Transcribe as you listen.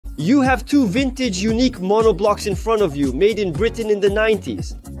You have two vintage, unique monoblocks in front of you, made in Britain in the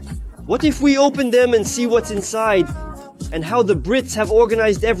 90s. What if we open them and see what's inside, and how the Brits have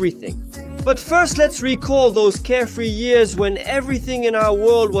organized everything? But first, let's recall those carefree years when everything in our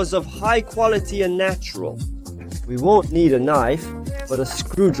world was of high quality and natural. We won't need a knife, but a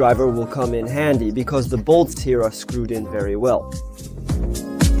screwdriver will come in handy because the bolts here are screwed in very well.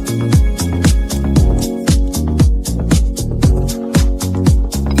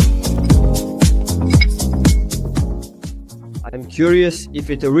 I'm curious if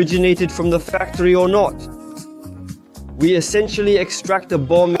it originated from the factory or not. We essentially extract a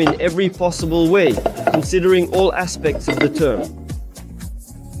bomb in every possible way, considering all aspects of the term.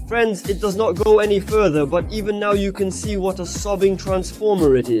 Friends, it does not go any further, but even now you can see what a sobbing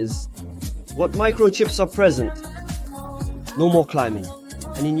transformer it is. What microchips are present? No more climbing.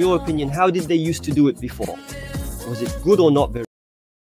 And in your opinion, how did they used to do it before? Was it good or not very